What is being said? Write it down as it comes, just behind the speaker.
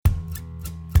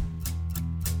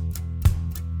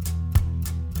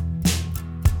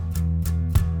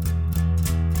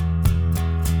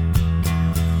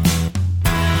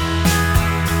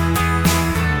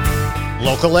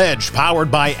Local Edge, powered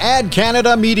by Ad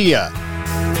Canada Media.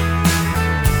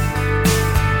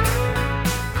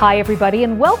 Hi, everybody,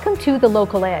 and welcome to The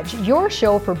Local Edge, your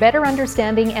show for better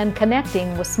understanding and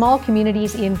connecting with small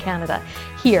communities in Canada.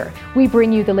 Here, we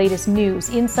bring you the latest news,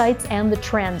 insights, and the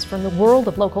trends from the world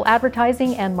of local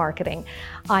advertising and marketing.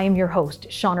 I am your host,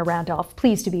 Shauna Randolph.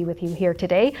 Pleased to be with you here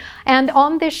today. And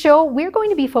on this show, we're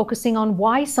going to be focusing on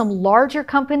why some larger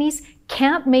companies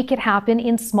can't make it happen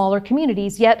in smaller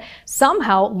communities, yet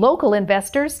somehow local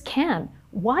investors can.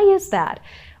 Why is that?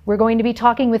 We're going to be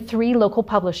talking with three local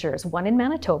publishers, one in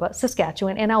Manitoba,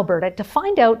 Saskatchewan, and Alberta, to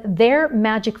find out their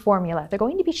magic formula. They're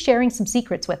going to be sharing some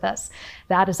secrets with us.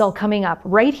 That is all coming up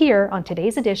right here on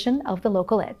today's edition of The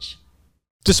Local Edge.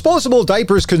 Disposable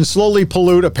diapers can slowly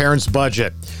pollute a parent's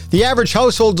budget. The average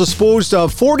household disposed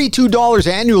of $42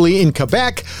 annually in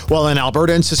Quebec, while in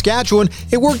Alberta and Saskatchewan,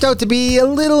 it worked out to be a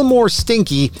little more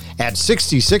stinky at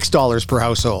 $66 per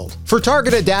household. For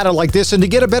targeted data like this and to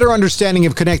get a better understanding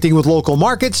of connecting with local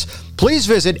markets, please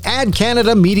visit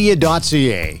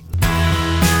adcanadamedia.ca.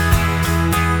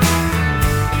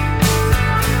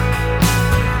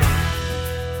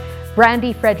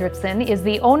 Brandy Fredrickson is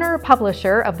the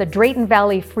owner-publisher of the Drayton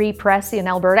Valley Free Press in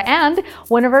Alberta and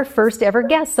one of our first ever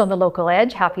guests on The Local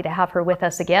Edge. Happy to have her with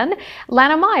us again.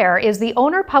 Lana Meyer is the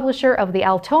owner-publisher of the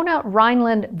Altona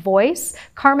Rhineland Voice,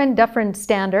 Carmen Dufferin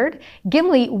Standard,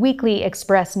 Gimli Weekly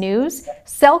Express News,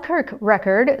 Selkirk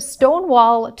Record,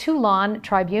 Stonewall Toulon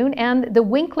Tribune, and the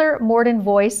Winkler Morden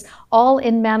Voice, all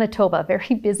in Manitoba.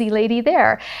 Very busy lady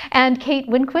there. And Kate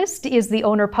Winquist is the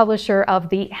owner-publisher of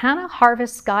the Hannah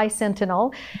Harvest Sky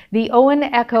Sentinel, the Owen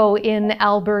Echo in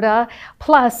Alberta,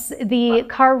 plus the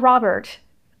Car Robert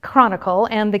Chronicle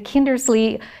and the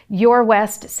Kindersley Your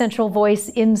West Central Voice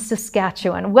in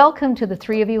Saskatchewan. Welcome to the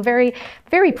three of you. Very,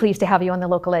 very pleased to have you on The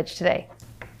Local Edge today.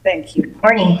 Thank you.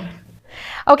 Morning.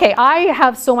 Okay, I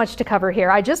have so much to cover here.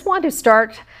 I just want to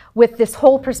start with this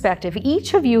whole perspective.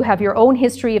 Each of you have your own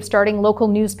history of starting local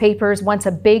newspapers once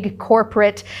a big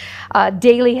corporate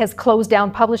daily has closed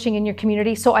down publishing in your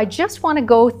community. So I just want to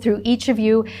go through each of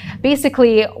you,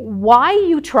 basically why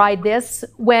you tried this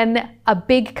when a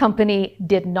big company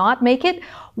did not make it,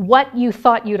 what you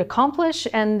thought you'd accomplish,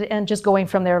 and just going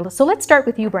from there. So let's start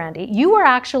with you, Brandy. You were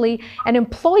actually an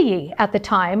employee at the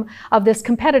time of this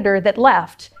competitor that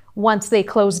left. Once they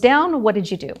closed down, what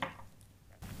did you do?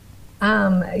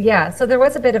 So there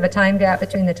was a bit of a time gap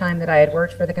between the time that I had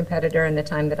worked for the competitor and the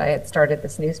time that I had started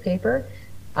this newspaper.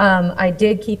 I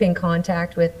did keep in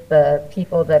contact with the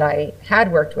people that I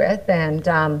had worked with, and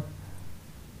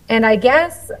I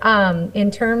guess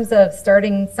in terms of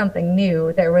starting something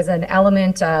new, there was an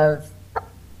element of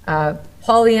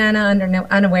Pollyanna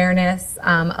unawareness,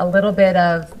 a little bit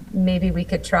of maybe we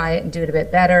could try it and do it a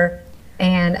bit better,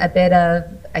 and a bit of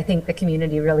I think the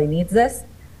community really needs this.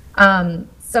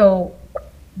 So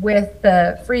with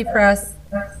the Free Press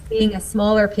being a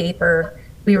smaller paper,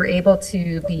 we were able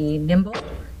to be nimble.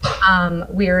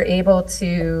 We were able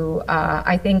to,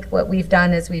 I think what we've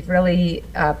done is we've really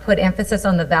put emphasis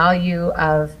on the value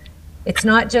of, it's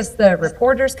not just the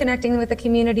reporters connecting with the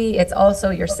community, it's also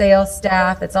your sales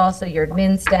staff, it's also your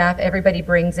admin staff. Everybody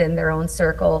brings in their own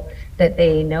circle that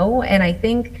they know. And I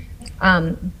think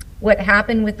what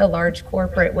happened with the large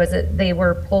corporate was that they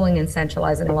were pulling and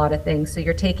centralizing a lot of things. So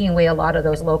you're taking away a lot of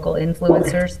those local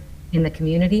influencers in the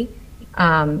community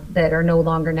that are no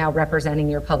longer now representing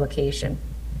your publication.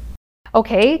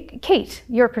 Okay, Kate,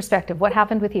 your perspective, what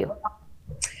happened with you?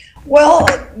 Well,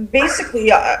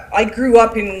 basically, I grew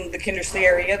up in the Kindersley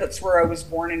area. That's where I was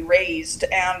born and raised.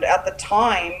 And at the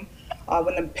time,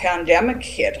 when the pandemic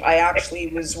hit, I actually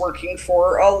was working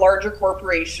for a larger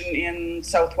corporation in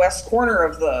southwest corner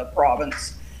of the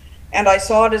province. And I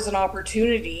saw it as an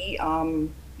opportunity,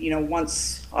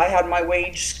 once I had my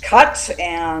wage cut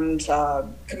and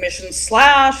commission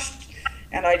slashed,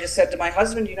 and I just said to my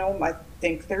husband, I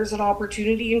think there's an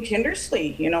opportunity in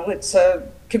Kindersley. It's a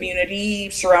community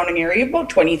surrounding area, about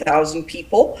 20,000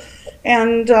 people.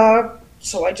 And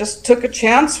so I just took a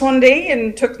chance one day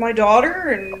and took my daughter,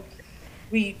 and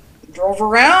we drove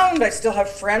around. I still have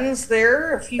friends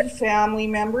there, a few family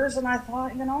members, and I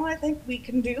thought, I think we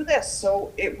can do this.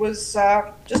 So it was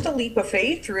just a leap of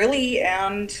faith, really,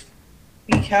 and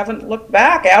we haven't looked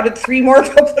back. Added 3 more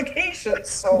publications.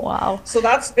 So, wow. So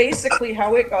that's basically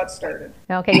how it got started.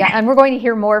 Okay, yeah, and we're going to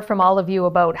hear more from all of you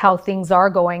about how things are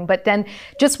going. But then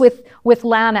just with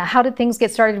Lana, how did things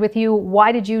get started with you?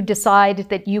 Why did you decide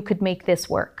that you could make this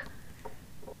work?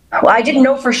 Well, I didn't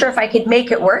know for sure if I could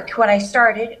make it work when I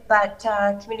started, but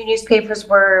community newspapers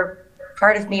were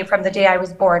part of me from the day I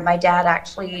was born. My dad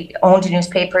actually owned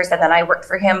newspapers, and then I worked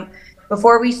for him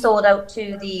before we sold out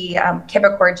to the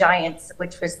Quebecor Giants,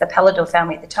 which was the Pelado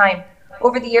family at the time.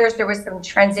 Over the years, there was some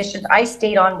transitions. I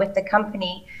stayed on with the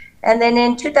company. And then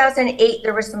in 2008,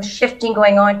 there was some shifting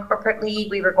going on corporately.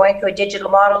 We were going to a digital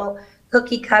model,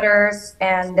 cookie cutters,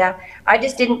 and I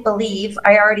just didn't believe.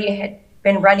 I already had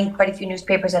been running quite a few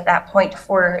newspapers at that point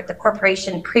for the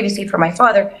corporation previously for my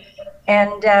father.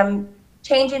 And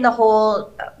changing the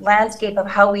whole landscape of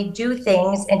how we do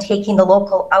things and taking the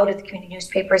local out of the community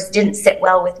newspapers didn't sit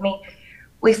well with me.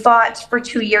 We fought for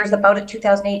 2 years about it,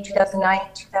 2008, 2009,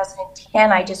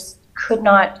 2010. I just could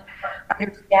not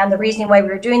understand the reason why we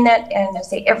were doing that. And I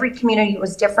say every community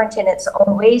was different in its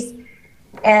own ways.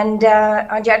 And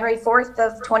on January 4th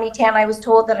of 2010, I was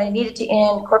told that I needed to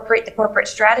incorporate the corporate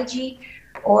strategy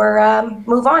or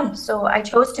move on. So I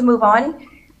chose to move on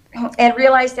and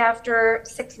realized after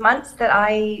 6 months that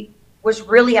I was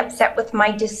really upset with my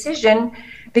decision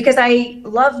because I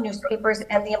love newspapers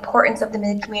and the importance of them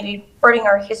in the community, reporting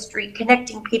our history,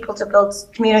 connecting people to build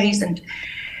communities. And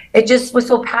it just was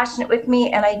so passionate with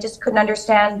me, and I just couldn't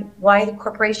understand why the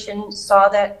corporation saw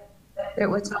that it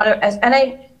was not and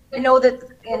I know that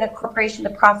in a corporation, the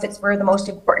profits were the most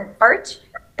important part,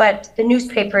 but the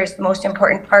newspaper is the most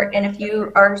important part. And if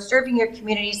you are serving your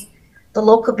communities, the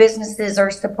local businesses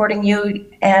are supporting you,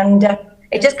 and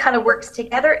it just kind of works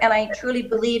together. And I truly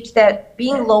believed that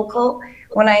being local,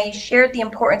 when I shared the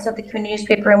importance of the community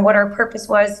newspaper and what our purpose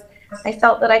was, I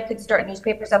felt that I could start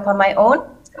newspapers up on my own,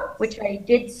 which I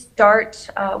did start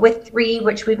with 3,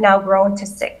 which we've now grown to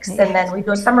 6. And then we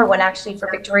do a summer one actually for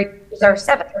Victoria, is our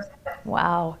 7th.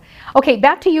 Wow. Okay,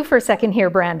 back to you for a second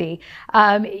here, Brandy.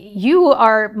 You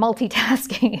are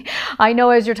multitasking. I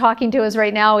know as you're talking to us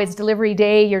right now, it's delivery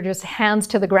day, you're just hands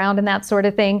to the ground and that sort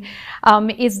of thing.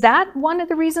 Is that one of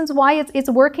the reasons why it's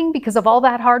working, because of all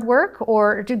that hard work?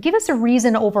 Or to give us a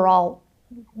reason overall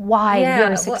why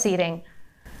you're succeeding?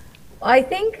 I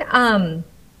think, I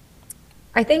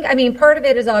mean, part of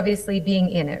it is obviously being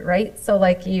in it, right? So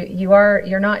like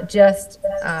you're not just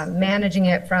managing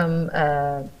it from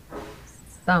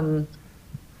some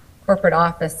corporate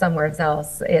office somewhere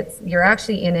else. You're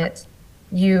actually in it.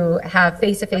 You have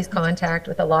face-to-face contact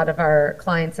with a lot of our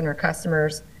clients and our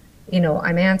customers. You know,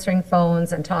 I'm answering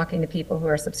phones and talking to people who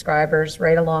are subscribers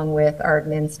right along with our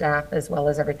admin staff as well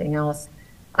as everything else.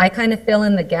 I kind of fill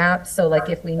in the gaps. So like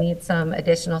if we need some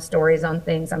additional stories on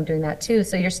things, I'm doing that too.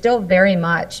 So you're still very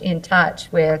much in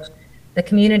touch with the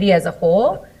community as a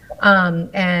whole,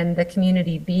 and the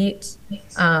community beat,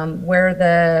 where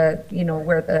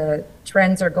the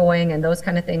trends are going and those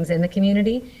kind of things in the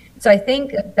community. So I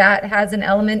think that has an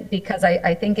element, because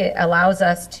I think it allows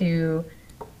us to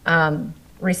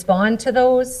respond to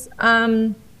those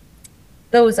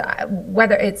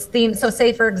whether it's themed. So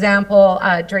say, for example,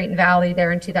 Drayton Valley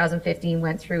there in 2015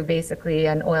 went through basically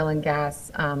an oil and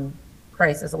gas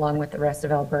crisis along with the rest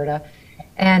of Alberta.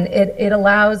 And it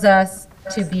allows us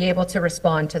to be able to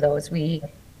respond to those.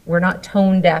 We're not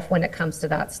tone deaf when it comes to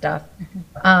that stuff.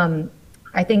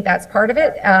 I think that's part of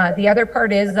it. The other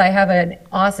part is I have an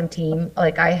awesome team.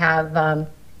 Like I have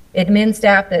admin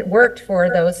staff that worked for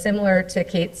those, similar to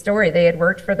Kate's story. They had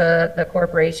worked for the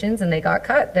corporations and they got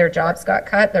cut, their jobs got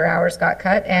cut, their hours got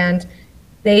cut, and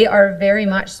they are very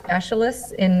much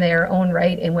specialists in their own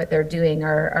right in what they're doing.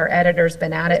 Our editor's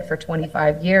been at it for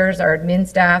 25 years. Our admin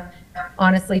staff,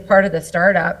 honestly, part of the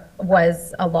startup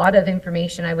was a lot of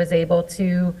information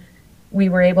we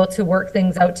were able to work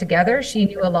things out together. She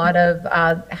knew a lot of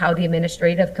how the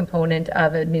administrative component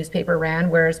of a newspaper ran,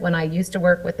 whereas when I used to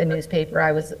work with the newspaper,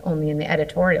 I was only in the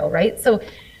editorial, right? So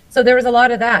there was a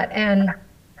lot of that, and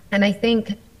I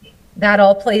think that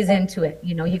all plays into it.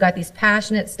 You know, you got these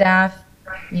passionate staff,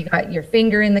 you got your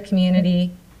finger in the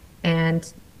community,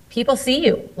 and people see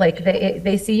you. Like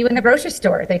they see you in the grocery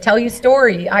store. They tell you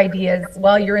story ideas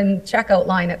while you're in checkout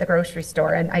line at the grocery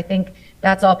store, and I think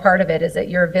that's all part of it, is that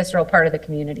you're a visceral part of the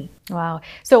community. Wow.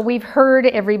 So we've heard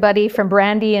everybody from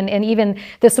Brandy and even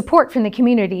the support from the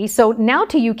community. So now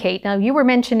to you, Kate. Now you were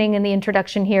mentioning in the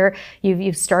introduction here,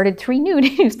 you've started 3 new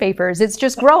newspapers. It's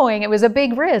just growing. It was a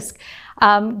big risk.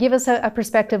 Give us a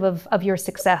perspective of your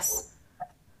success.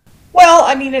 Well,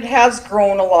 I mean, it has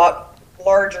grown a lot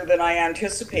larger than I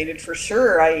anticipated, for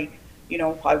sure. I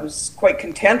was quite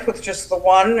content with just the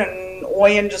one, and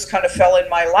Oyen just kind of fell in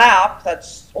my lap.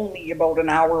 That's only about an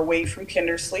hour away from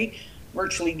Kindersley,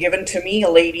 virtually given to me. A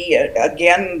lady,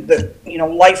 again, the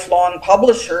lifelong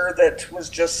publisher that was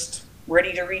just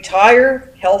ready to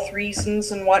retire, health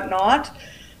reasons and whatnot.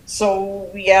 So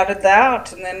we added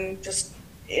that, and then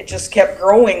it just kept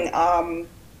growing.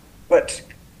 But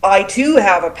I too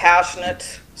have a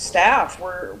passionate staff.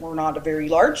 We're not a very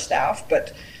large staff,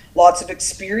 but lots of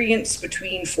experience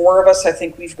between four of us. I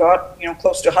think we've got,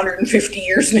 close to 150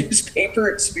 years newspaper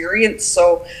experience.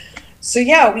 So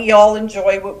yeah, we all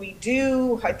enjoy what we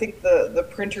do. I think the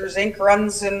printer's ink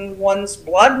runs in one's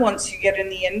blood once you get in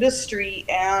the industry,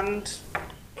 and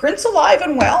print's alive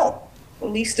and well. At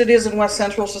least it is in West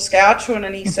Central Saskatchewan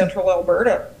and East Central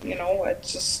Alberta.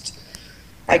 It's just,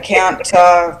 I can't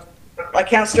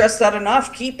stress that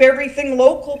enough. Keep everything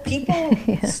local. People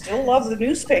still love the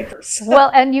newspapers. Well,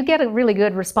 and you get a really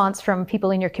good response from people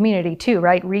in your community too,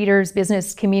 right? Readers,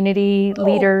 business community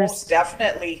leaders. Most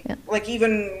definitely. Yeah. Like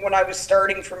even when I was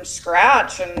starting from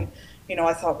scratch, and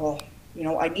I thought, well,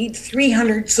 I need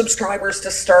 300 subscribers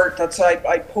to start. That's why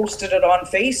I posted it on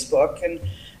Facebook, and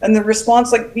the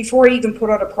response, like before I even put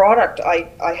out a product, I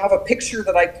have a picture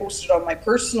that I posted on my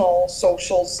personal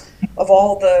socials of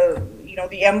all the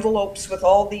the envelopes with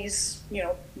all these,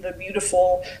 the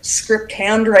beautiful script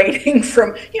handwriting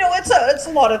from, it's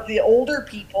a lot of the older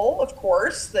people, of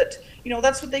course, that,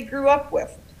 that's what they grew up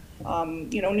with.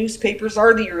 Newspapers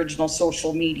are the original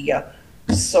social media.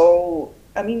 So,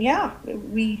 I mean, yeah,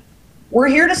 we're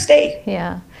here to stay.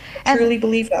 Yeah. I truly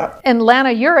believe that. And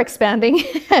Lana, you're expanding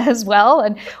as well.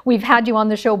 And we've had you on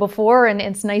the show before, and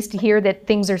it's nice to hear that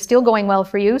things are still going well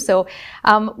for you. So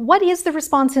what is the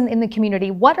response in the community?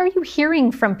 What are you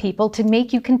hearing from people to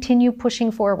make you continue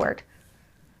pushing forward?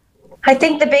 I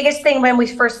think the biggest thing when we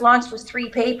first launched was 3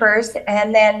 papers,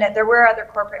 and then there were other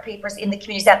corporate papers in the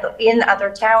communities in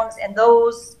other towns, and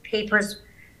those papers,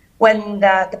 when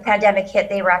the pandemic hit,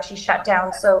 they were actually shut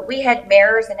down. So we had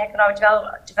mayors and economic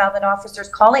development officers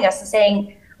calling us and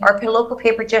saying, our local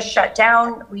paper just shut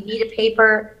down, we need a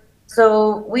paper.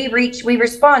 So we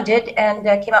responded and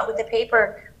came out with a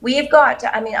paper. We've got,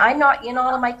 I'm not in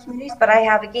all of my communities, but I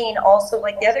have, again, also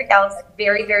like the other gals,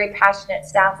 very, very passionate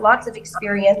staff, lots of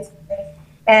experience.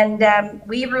 And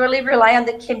we really rely on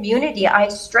the community. I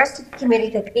stress to the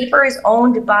community, the paper is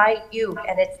owned by you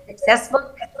and it's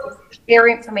accessible. Share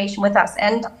information with us,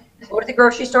 and go to the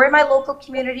grocery store in my local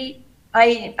community.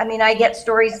 I get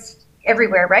stories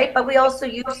everywhere, right? But we also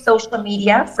use social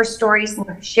media for stories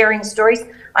and sharing stories.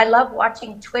 I love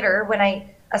watching Twitter when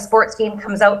a sports game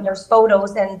comes out and there's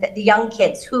photos, and the young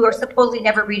kids who are supposedly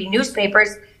never reading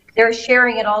newspapers, they're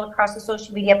sharing it all across the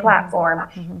social media platform.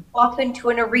 Mm-hmm. Walk into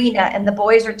an arena and the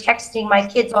boys are texting my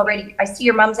kids already, I see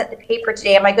your mom's at the paper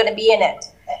today, am I going to be in it?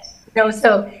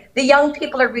 So the young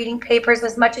people are reading papers.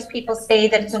 As much as people say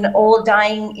that it's an old,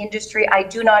 dying industry, I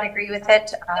do not agree with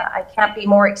it. I can't be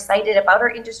more excited about our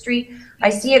industry. I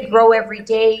see it grow every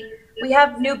day. We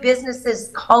have new businesses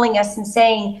calling us and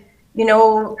saying,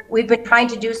 we've been trying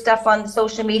to do stuff on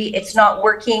social media. It's not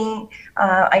working.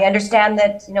 I understand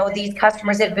that, these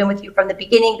customers that have been with you from the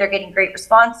beginning, they're getting great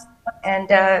response, and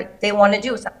they want to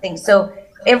do something. So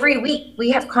every week we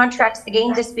have contracts.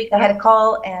 Again, this week I had a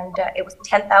call, and it was a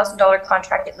 $10,000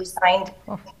 contract that we signed.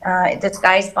 This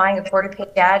guy's buying a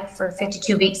quarter-page ad for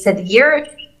 52 weeks of the year,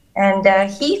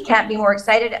 and he can't be more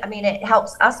excited. It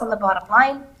helps us on the bottom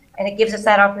line, and it gives us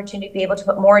that opportunity to be able to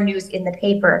put more news in the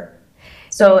paper.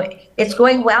 So it's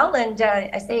going well, and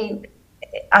I say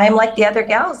I'm like the other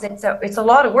gals. It's a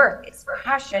lot of work. It's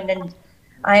passion, and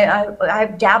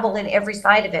I dabble in every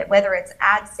side of it, whether it's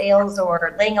ad sales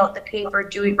or laying out the paper,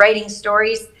 writing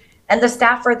stories. And the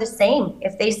staff are the same.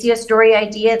 If they see a story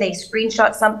idea, they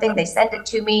screenshot something, they send it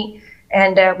to me,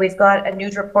 and we've got a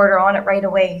news reporter on it right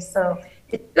away. So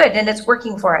it's good, and it's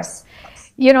working for us.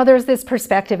 There's this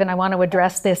perspective, and I want to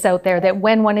address this out there, that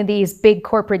when one of these big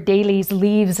corporate dailies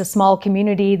leaves a small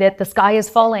community, that the sky is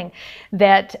falling,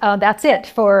 that that's it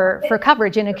for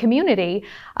coverage in a community.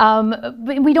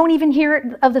 We don't even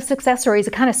hear of the success stories.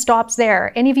 It kind of stops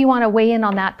there. Any of you want to weigh in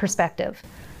on that perspective?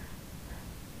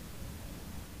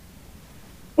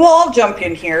 Well, I'll jump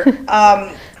in here.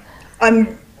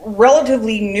 I'm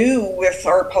relatively new with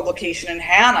our publication in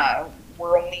Hannah.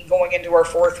 We're only going into our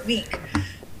 4th week.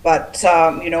 But,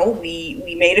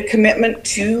 we made a commitment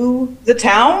to the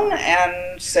town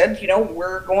and said,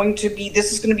 we're going to be,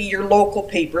 this is going to be your local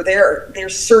paper. They're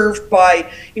served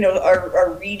by, a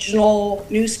regional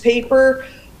newspaper,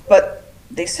 but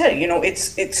they said,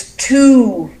 it's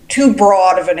too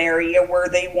broad of an area where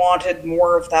they wanted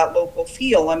more of that local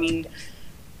feel.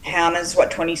 Hannah's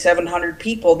 2,700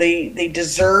 people. They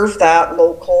deserve that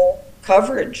local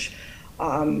coverage.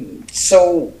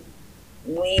 So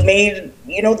we made,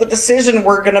 the decision,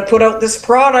 we're going to put out this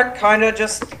product, kind of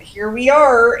just, here we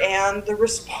are, and the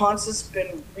response has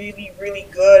been really, really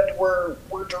good. We're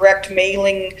direct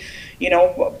mailing,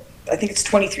 I think it's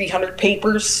 2,300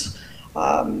 papers,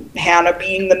 Hannah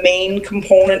being the main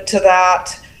component to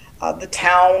that. The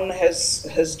town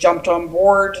has jumped on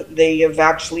board.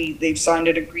 They've signed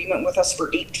an agreement with us for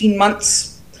 18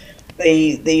 months.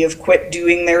 They have quit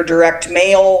doing their direct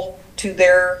mail to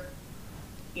their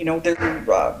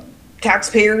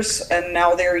taxpayers, and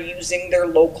now they're using their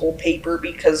local paper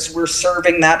because we're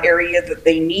serving that area that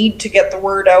they need to get the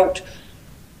word out.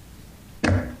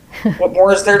 What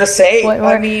more is there to say?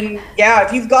 I mean, yeah,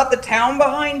 if you've got the town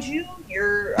behind you,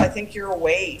 I think you're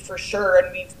away for sure.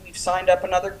 And we've signed up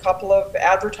another couple of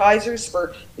advertisers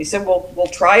they said we'll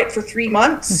try it for 3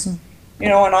 months. Mm-hmm.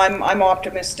 And I'm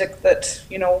optimistic that,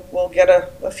 we'll get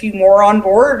a few more on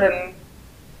board, and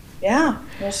yeah,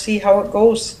 we'll see how it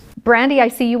goes. Brandy, I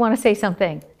see you want to say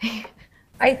something.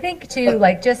 I think too,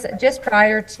 like just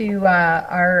prior to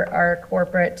our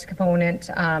corporate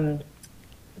component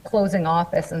closing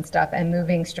office and stuff and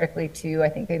moving strictly to, I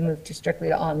think they moved to strictly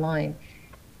to online.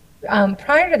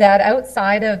 Prior to that,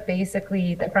 outside of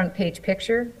basically the front page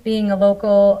picture being a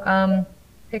local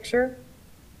picture,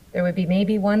 there would be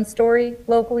maybe one story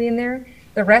locally in there.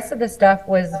 The rest of the stuff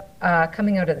was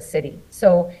coming out of the city.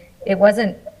 So it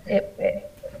wasn't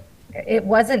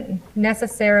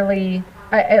necessarily,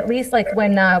 at least like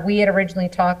when we had originally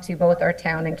talked to both our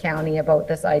town and county about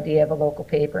this idea of a local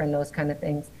paper and those kind of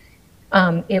things.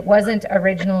 It wasn't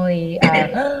originally,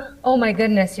 oh my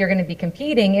goodness, you're going to be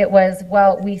competing. It was,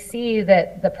 well, we see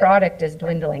that the product is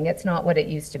dwindling. It's not what it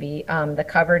used to be. The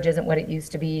coverage isn't what it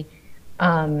used to be.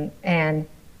 And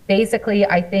basically,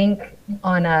 I think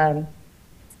on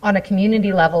a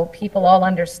community level, people all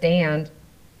understand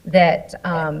that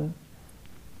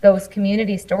those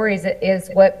community stories is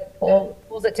what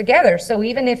pulls it together. So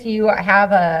even if you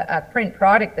have a print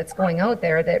product that's going out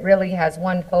there that really has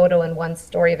one photo and one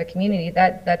story of a community,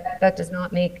 that does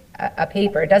not make a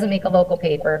paper. It doesn't make a local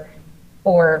paper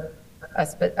for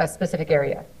a specific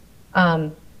area.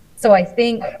 So I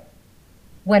think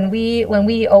when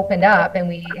we opened up and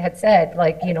we had said,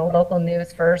 like, local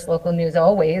news first, local news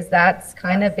always, that's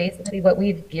kind of basically what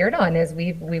we've geared on. Is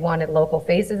we wanted local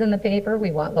faces in the paper.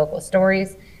 We want local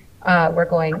stories. We're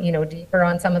going, deeper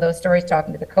on some of those stories,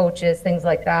 talking to the coaches, things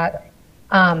like that.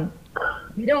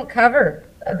 We don't cover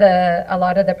a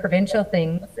lot of the provincial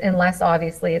things unless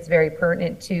obviously it's very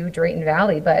pertinent to Drayton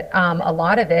Valley. But a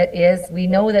lot of it is, we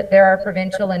know that there are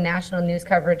provincial and national news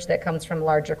coverage that comes from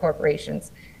larger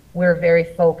corporations. We're very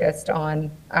focused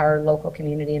on our local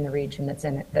community and the region that's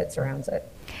in it, that surrounds it.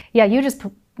 Yeah, you just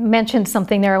mentioned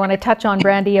something there I want to touch on,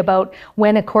 Brandy, about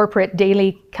when a corporate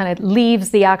daily kind of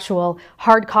leaves the actual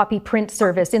hard copy print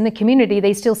service in the community,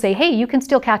 they still say, hey, you can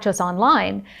still catch us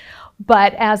online.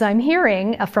 But as I'm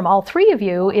hearing from all three of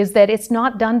you, is that it's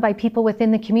not done by people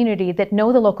within the community that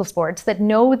know the local sports, that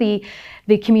know the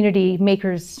community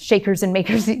makers, shakers and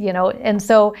makers, and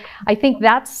so I think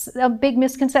that's a big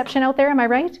misconception out there. Am I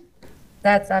right?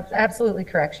 That's absolutely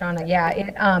correct, Shauna.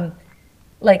 Yeah,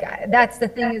 that's the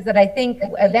thing, is that I think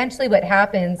eventually what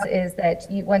happens is that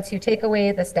once you take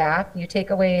away the staff, you take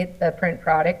away the print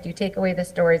product, you take away the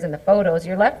stories and the photos,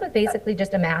 you're left with basically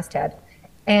just a masthead.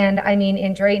 And I mean,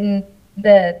 in Drayton,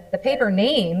 the paper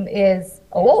name is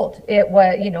old. It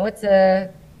was, it's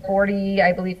a 40,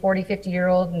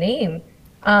 50-year-old name,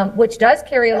 which does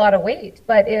carry a lot of weight.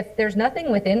 But if there's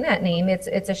nothing within that name, it's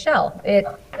a shell.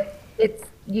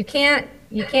 You can't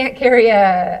carry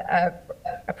a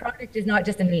product is not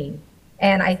just a meme.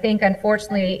 And I think,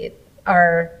 unfortunately,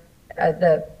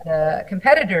 the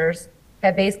competitors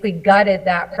have basically gutted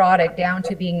that product down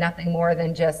to being nothing more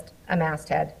than just a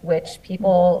masthead, which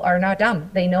people are not dumb.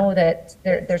 They know that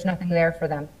there's nothing there for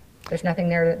them. There's nothing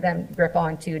there for them to grip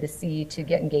onto, to see, to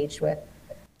get engaged with.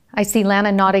 I see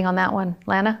Lana nodding on that one.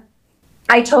 Lana?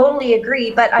 I totally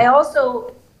agree, but I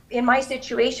also, in my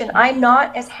situation, I'm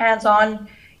not as hands-on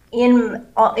in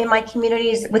my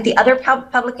communities with the other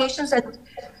publications. And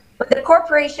but the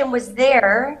corporation was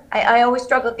there. I always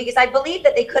struggled because I believe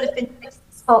that they could have been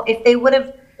successful if they would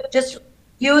have just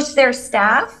used their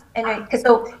staff. And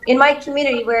so in my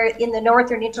community, where in the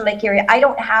northern Interlake area, I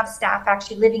don't have staff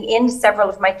actually living in several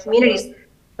of my communities,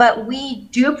 but we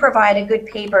do provide a good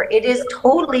paper. It is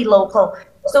totally local.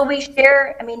 So we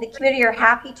share, the community are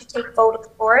happy to take photos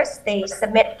for us. They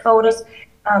submit photos.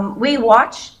 We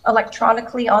watch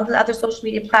electronically on the other social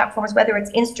media platforms, whether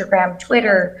it's Instagram,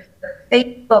 Twitter,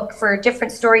 Facebook, for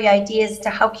different story ideas to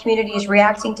how community is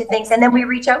reacting to things. And then we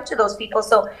reach out to those people.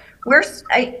 So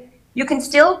you can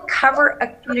still cover a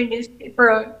community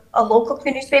newspaper, a local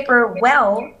community newspaper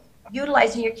well,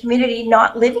 utilizing your community,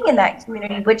 not living in that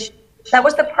community, which that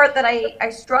was the part that I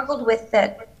struggled with,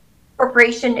 that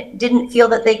corporation didn't feel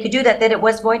that they could do that it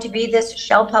was going to be this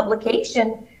shell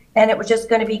publication and it was just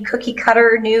going to be cookie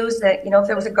cutter news that, if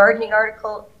there was a gardening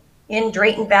article in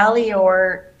Drayton Valley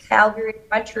or Calgary,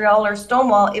 Montreal, or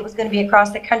Stonewall. It was going to be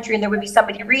across the country and there would be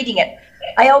somebody reading it.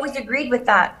 I always agreed with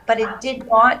that, but it did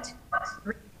not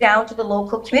reach down to the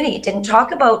local community. It didn't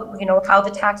talk about, how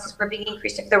the taxes were being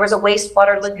increased. If there was a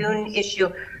wastewater lagoon issue,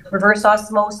 reverse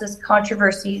osmosis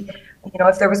controversy,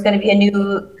 if there was going to be a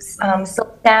new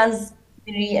silt sands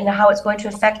community and how it's going to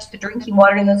affect the drinking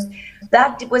water in those,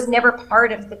 that was never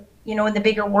part of the, in the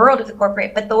bigger world of the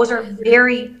corporate, but those are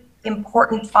very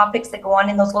important topics that go on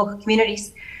in those local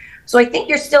communities. So I think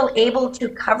you're still able to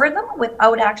cover them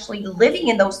without actually living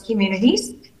in those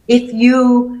communities if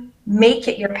you make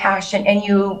it your passion and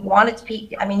you want it to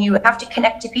be. I mean, you have to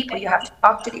connect to people. You have to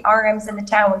talk to the RMs in the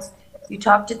towns. You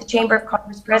talk to the Chamber of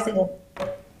Commerce president.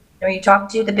 You talk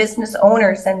to the business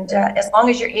owners, and as long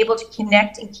as you're able to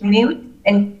connect and commute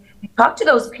and talk to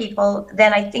those people,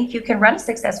 then I think you can run a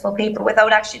successful paper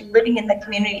without actually living in the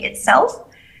community itself.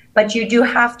 But you do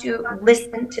have to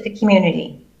listen to the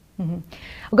community.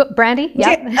 Mm-hmm. Brandy?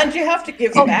 Yeah. And you have to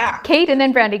give back. Kate and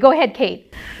then Brandy. Go ahead,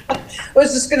 Kate. I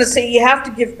was just going to say, you have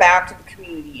to give back to the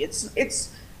community.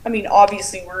 It's. I mean,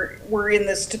 obviously we're in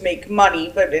this to make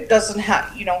money, but it doesn't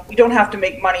have, you don't have to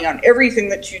make money on everything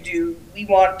that you do. We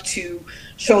want to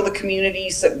show the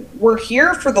communities that we're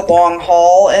here for the long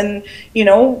haul. And,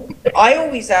 I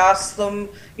always ask them,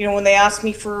 when they ask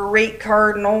me for a rate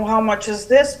card and, how much is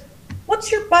this?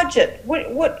 What's your budget?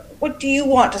 What do you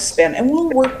want to spend? And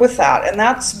we'll work with that. And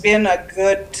that's been a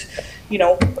good,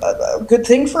 a good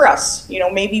thing for us.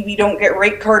 Maybe we don't get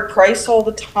rate card price all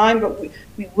the time, but we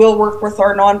will work with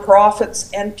our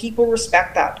nonprofits, and people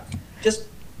respect that. Just,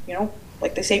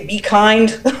 like they say, be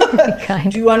kind, be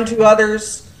kind. Do unto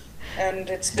others, and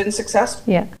it's been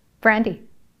successful. Yeah. Brandy.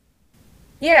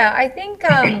 Yeah, I think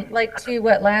like to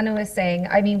what Lana was saying,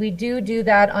 I mean, we do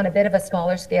that on a bit of a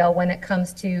smaller scale when it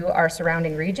comes to our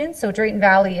surrounding regions. So Drayton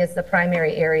Valley is the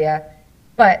primary area,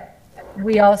 but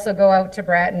we also go out to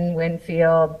Bratton,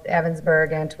 Winfield,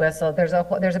 Evansburg, and Twistle. There's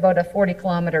about a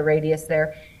 40-kilometer radius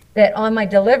there. That on my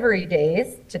delivery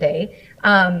days today,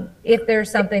 if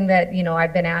there's something that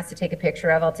I've been asked to take a picture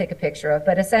of, I'll take a picture of.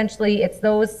 But essentially, it's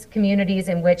those communities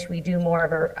in which we do more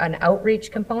of an outreach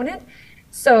component.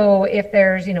 So if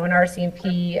there's an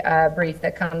RCMP brief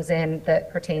that comes in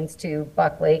that pertains to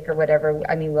Buck Lake or whatever,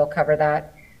 I mean, we'll cover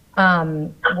that.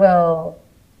 We'll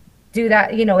do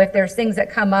that. If there's things that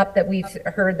come up that we've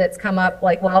heard that's come up,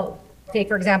 like, well, take,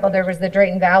 for example, there was the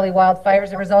Drayton Valley wildfires.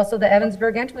 There was also the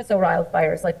Evansburg and Twistle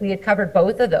wildfires. Like, we had covered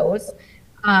both of those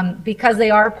because they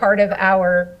are part of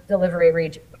our delivery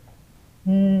region.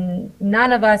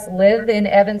 None of us live in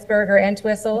Evansburg or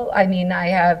Entwistle. I mean, I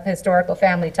have historical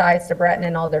family ties to Breton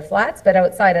and all their flats, but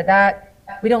outside of that,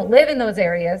 we don't live in those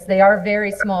areas. They are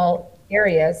very small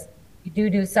areas. We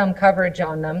do some coverage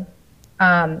on them.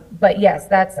 But yes,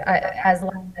 that's, as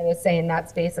Lana was saying,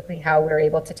 that's basically how we're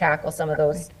able to tackle some of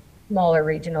those smaller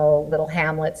regional little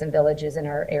hamlets and villages in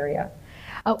our area.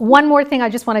 One more thing I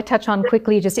just want to touch on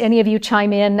quickly, just any of you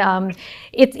chime in.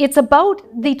 It's about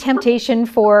the temptation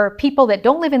for people that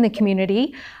don't live in the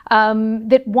community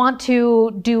that want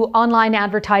to do online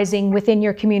advertising within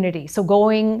your community. So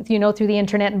going, through the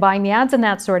internet and buying the ads and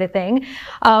that sort of thing.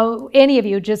 Any of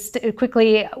you, just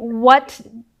quickly, what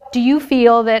do you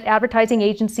feel that advertising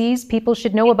agencies, people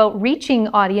should know about reaching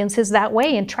audiences that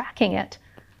way and tracking it?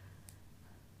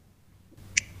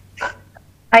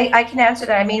 I can answer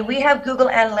that. I mean, we have Google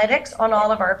Analytics on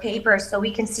all of our papers, so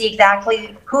we can see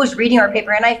exactly who's reading our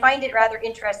paper. And I find it rather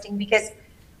interesting because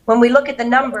when we look at the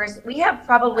numbers, we have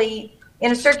probably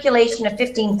in a circulation of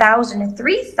 15,000,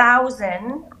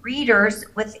 3,000 readers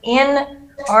within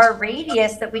our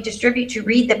radius that we distribute to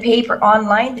read the paper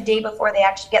online the day before they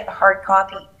actually get the hard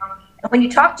copy. And when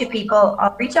you talk to people,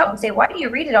 I'll reach out and say, why do you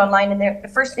read it online? And the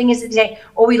first thing is to say,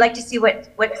 oh, we like to see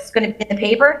what's going to be in the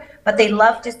paper, but they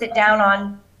love to sit down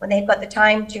on when they've got the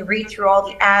time to read through all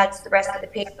the ads, the rest of the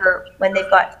paper, when they've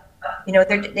got,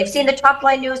 they've seen the top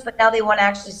line news, but now they want to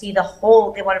actually see the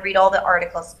whole, they want to read all the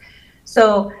articles.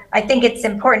 So I think it's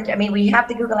important. I mean, we have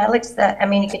the Google Analytics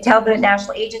you can tell the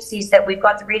national agencies that we've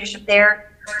got the readership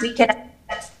there. We can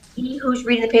see who's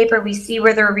reading the paper. We see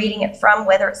where they're reading it from,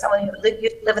 whether it's someone who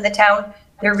used to live in the town,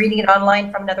 they're reading it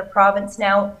online from another province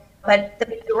now. But the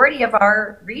majority of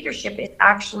our readership is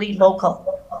actually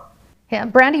local. Yeah,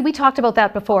 Brandy, we talked about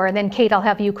that before, and then Kate, I'll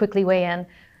have you quickly weigh in.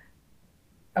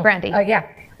 Brandy. Yeah.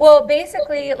 Well,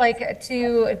 basically, like,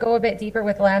 to go a bit deeper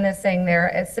with Lana saying there,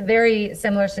 it's very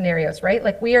similar scenarios, right?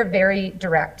 Like, we are very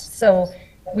direct. So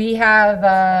we have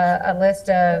a list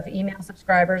of email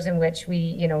subscribers in which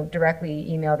we, directly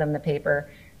email them the paper.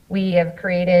 We have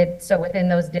created, so within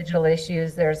those digital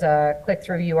issues, there's a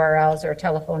click-through URLs or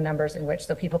telephone numbers in which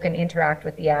so people can interact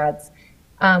with the ads.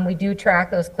 We do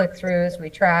track those click-throughs. We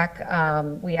track,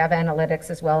 we have analytics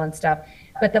as well and stuff.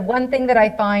 But the one thing that I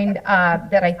find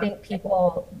that I think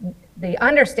people, they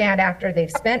understand after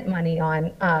they've spent money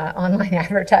on online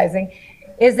advertising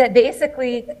is that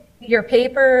basically your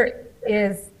paper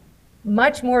is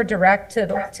much more direct to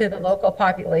the local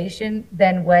population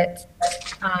than what,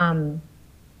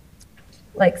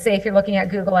 like say if you're looking at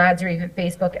Google ads or even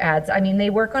Facebook ads. I mean, they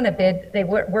work on a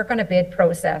bid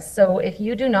process. So if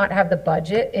you do not have the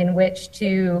budget in which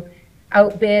to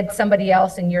outbid somebody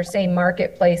else in your same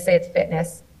marketplace, say it's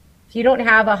fitness, if you don't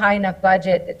have a high enough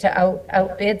budget to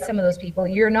outbid some of those people,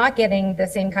 you're not getting the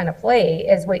same kind of play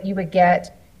as what you would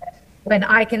get when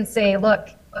I can say, look,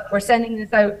 we're sending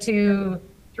this out to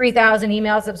 4,000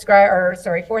 email subscribers.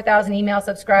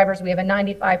 We have a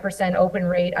 95% open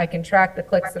rate. I can track the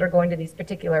clicks that are going to these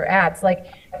particular ads. Like,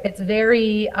 it's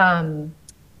very, it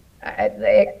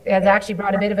has actually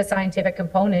brought a bit of a scientific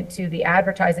component to the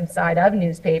advertising side of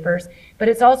newspapers, but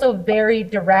it's also very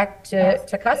direct to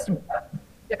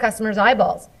customers'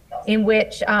 eyeballs, in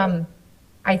which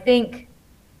I think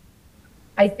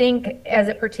as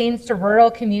it pertains to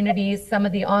rural communities, some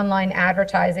of the online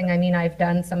advertising, I mean, I've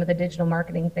done some of the digital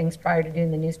marketing things prior to doing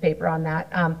the newspaper on that.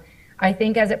 I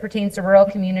think as it pertains to rural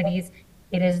communities,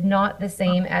 it is not the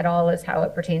same at all as how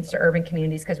it pertains to urban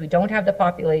communities, because we don't have the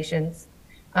populations.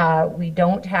 We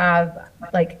don't have,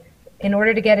 like, in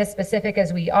order to get as specific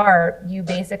as we are, you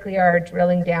basically are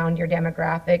drilling down your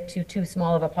demographic to too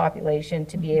small of a population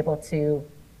to be able to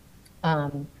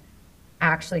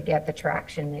actually get the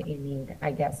traction that you need,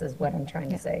 I guess is what I'm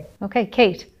trying to say. Okay,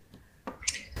 Kate.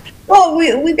 Well,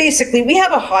 we basically, we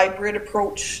have a hybrid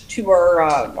approach to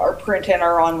our print and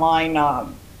our online,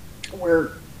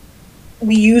 where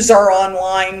we use our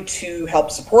online to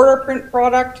help support our print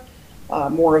product,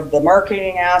 more of the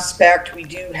marketing aspect. We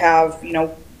do have, we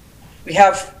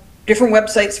have different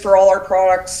websites for all our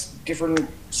products, different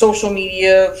social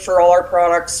media for all our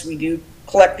products. We do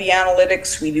collect the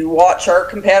analytics. We do watch our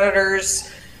competitors,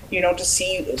 to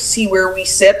see where we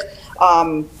sit.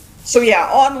 So yeah,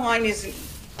 online is,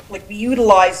 like, we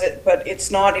utilize it, but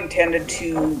it's not intended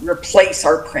to replace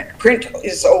our print. Print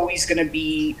is always going to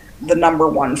be the number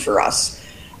one for us.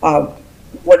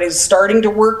 What is starting to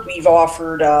work, we've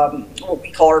offered what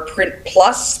we call our Print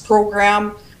Plus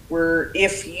program, where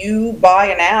if you buy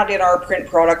an ad in our print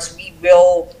products, we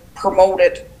will promote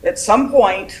it at some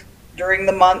point during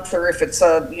the month, or if it's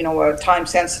a time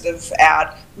sensitive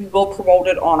ad, we will promote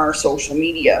it on our social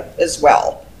media as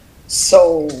well.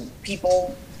 So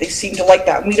people, they seem to like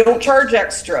that. We don't charge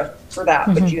extra for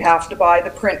that, but you have to buy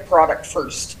the print product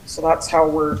first. So that's how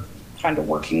we're kind of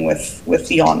working with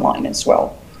the online as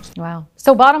well. Wow.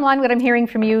 So bottom line, what I'm hearing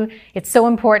from you, it's so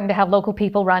important to have local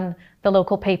people run the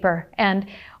local paper. And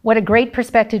what a great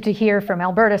perspective to hear from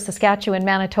Alberta, Saskatchewan,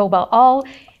 Manitoba, all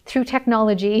through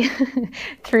technology,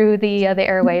 through the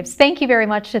airwaves. Thank you very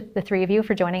much to the three of you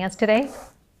for joining us today.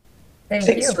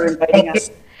 Thanks for inviting us.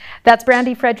 That's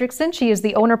Brandy Fredrickson. She is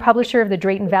the owner-publisher of the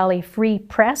Drayton Valley Free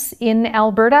Press in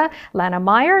Alberta. Lana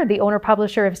Meyer, the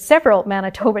owner-publisher of several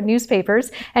Manitoba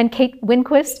newspapers. And Kate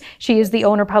Winquist, she is the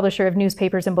owner-publisher of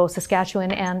newspapers in both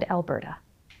Saskatchewan and Alberta.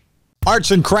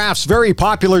 Arts and crafts, very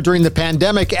popular during the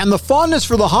pandemic, and the fondness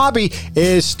for the hobby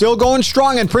is still going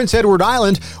strong in Prince Edward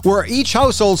Island, where each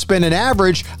household spent an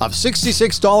average of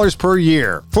 $66 per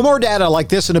year. For more data like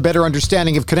this and a better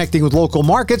understanding of connecting with local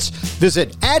markets,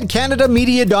 visit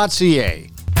adcanadamedia.ca.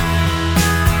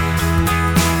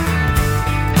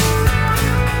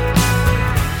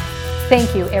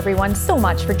 Thank you, everyone, so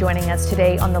much for joining us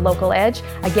today on The Local Edge.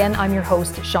 Again, I'm your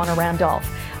host, Shauna Randolph.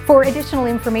 For additional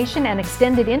information and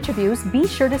extended interviews, be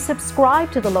sure to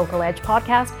subscribe to the Local Edge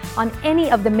podcast on any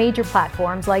of the major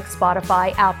platforms like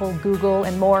Spotify, Apple, Google,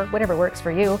 and more, whatever works for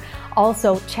you.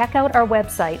 Also, check out our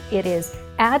website. It is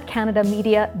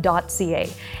adcanadamedia.ca.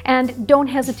 And don't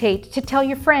hesitate to tell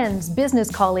your friends, business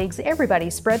colleagues,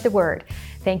 everybody, spread the word.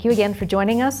 Thank you again for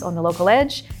joining us on The Local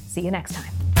Edge. See you next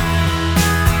time.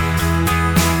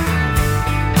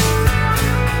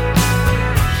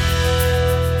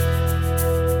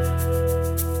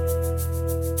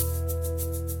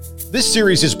 This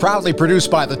series is proudly produced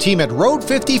by the team at Road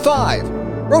 55.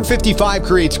 Road 55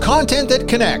 creates content that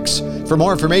connects. For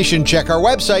more information, check our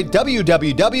website,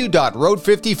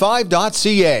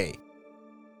 www.road55.ca.